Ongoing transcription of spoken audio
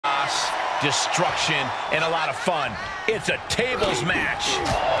destruction, and a lot of fun. It's a tables match.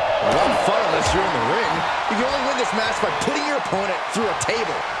 A lot of fun unless you're in the ring. You can only win this match by putting your opponent through a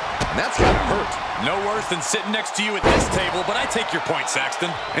table. And that's gotta hurt. No worse than sitting next to you at this table, but I take your point, Saxton.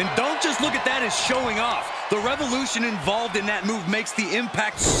 And don't just look at that as showing off. The revolution involved in that move makes the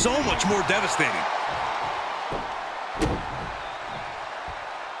impact so much more devastating.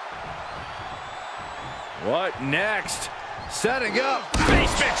 What next? Setting up.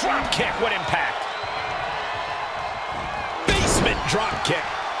 Basement drop kick. What impact? Basement drop kick.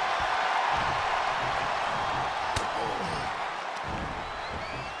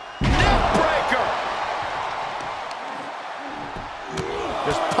 Neck breaker.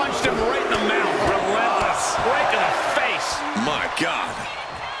 Just punched him right in the mouth. Relentless. Right in the face. My God.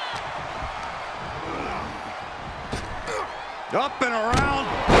 Up and around,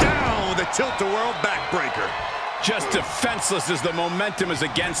 down with a tilt-a-whirl backbreaker. Just defenseless as the momentum is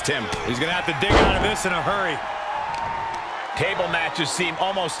against him. He's going to have to dig out of this in a hurry. Table matches seem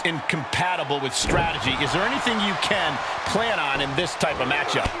almost incompatible with strategy. Is there anything you can plan on in this type of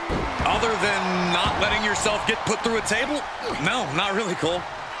matchup? Other than not letting yourself get put through a table? No, not really, Cole.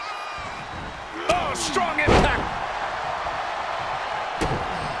 Oh, strong impact.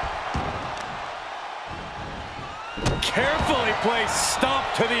 Carefully placed stomp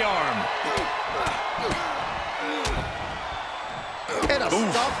to the arm. And a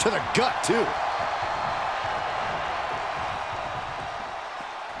stomp to the gut, too.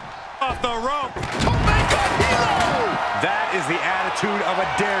 Off the rope. That is the attitude of a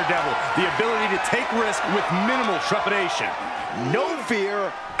daredevil. The ability to take risk with minimal trepidation. No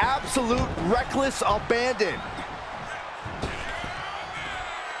fear, absolute reckless abandon.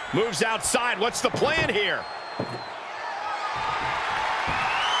 Moves outside. What's the plan here?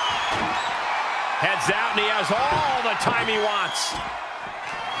 Heads out, and he has all the time he wants.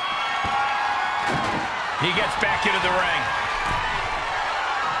 He gets back into the ring.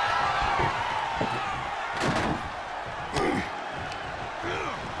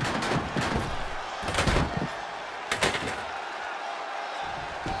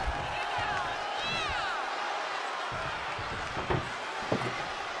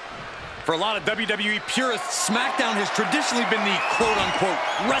 For a lot of WWE purists, SmackDown has traditionally been the quote-unquote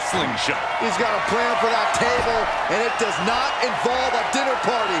wrestling show. He's got a plan for that table, and it does not involve a dinner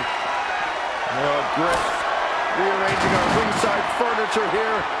party. Oh, great. Rearranging our ringside furniture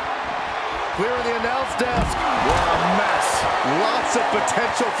here. Clearing the announce desk. What a mess. Lots of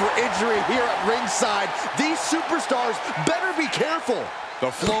potential for injury here at ringside. These superstars better be careful.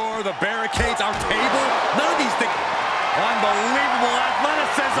 The floor, the barricades, our table, none of these things. Unbelievable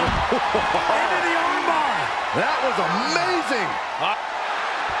athleticism. Into the armbar. That was amazing.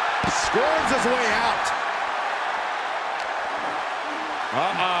 Squirms his way out.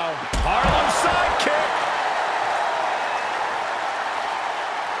 Uh-oh. Harlem sidekick.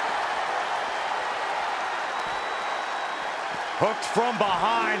 Hooked from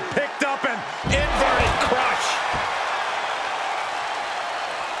behind, picked up and Inverted crush.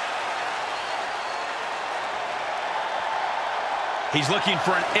 He's looking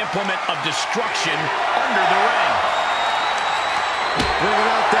for an implement of destruction under the ring. Bringing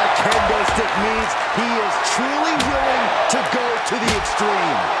out that kendo stick means he is truly willing to go to the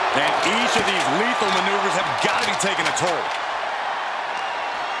extreme. And each of these lethal maneuvers have got to be taking a toll.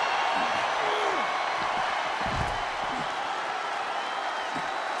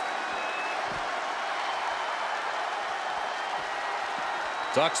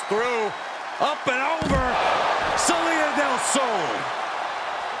 Ducks through, up and over, Salida del Sol.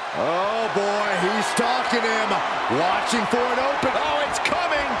 Oh boy, he's stalking him, watching for an open. Oh, it's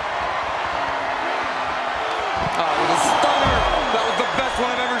coming. Oh, it was a stunner. That was the best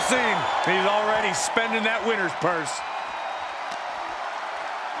one I've ever seen. he's already spending that winner's purse.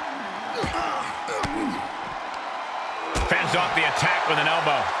 Fends off the attack with an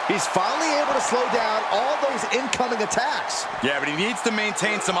elbow. He's finally able to slow down all those incoming attacks. Yeah, but he needs to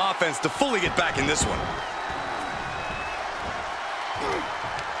maintain some offense to fully get back in this one.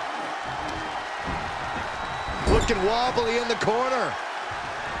 Looking wobbly in the corner.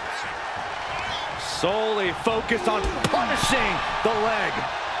 Solely focused on punishing the leg.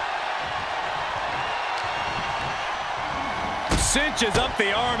 Cinches up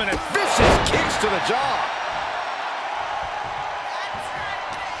the arm and a Vicious kicks to the jaw.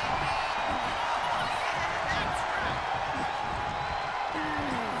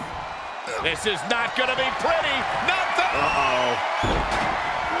 This is not going to be pretty. Not the... Uh-oh.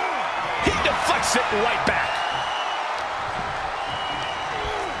 He deflects it right back.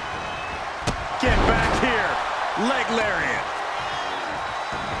 Get back here. Leg lariat.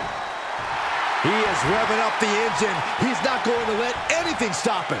 He is revving up the engine. He's not going to let anything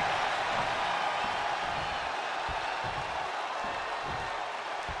stop him.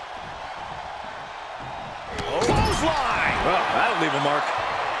 Clothesline! Well, that'll leave a mark.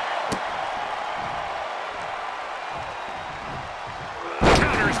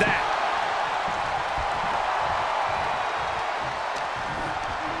 Counters that.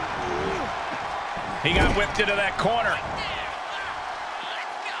 He got whipped into that corner.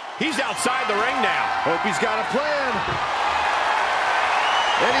 He's outside the ring now. Hope he's got a plan.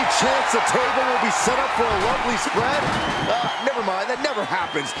 Any chance the table will be set up for a lovely spread? Never mind, that never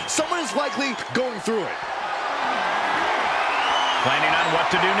happens. Someone is likely going through it. Planning on what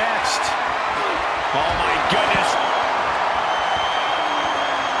to do next. Oh my goodness.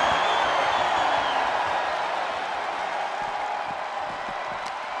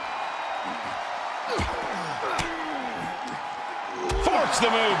 Forks the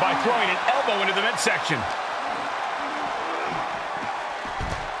move by throwing an elbow into the midsection.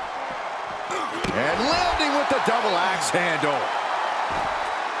 And landing with the double axe handle.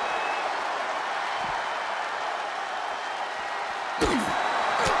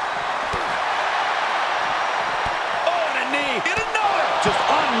 Oh, and a knee. And another! Just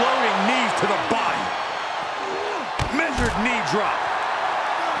unloading knees to the body. Measured knee drop.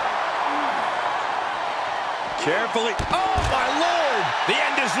 Carefully. Oh, my Lord! The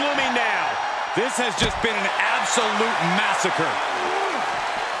end is looming now. This has just been an absolute massacre.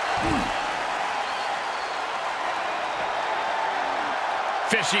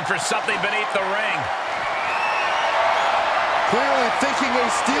 Fishing for something beneath the ring. Clearly thinking a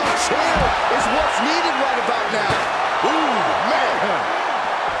steel chair is what's needed right about now. Ooh, man!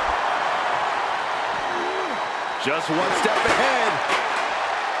 Just one step ahead.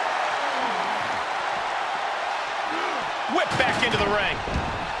 Whip back into the ring.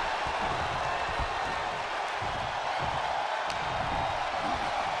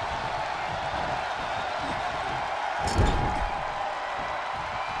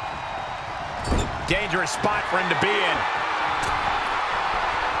 Dangerous spot for him to be in.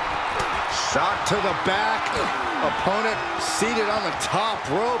 Shot to the back. Opponent seated on the top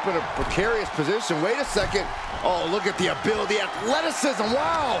rope in a precarious position. Wait a second. Oh, look at the ability, athleticism.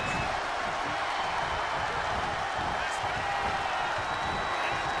 Wow.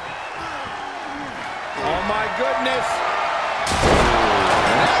 Oh, my goodness.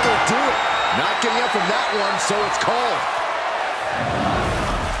 And that will do it. Not getting up from that one, so it's called.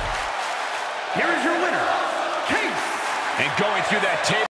 Here is your winner, Case. And going through that table.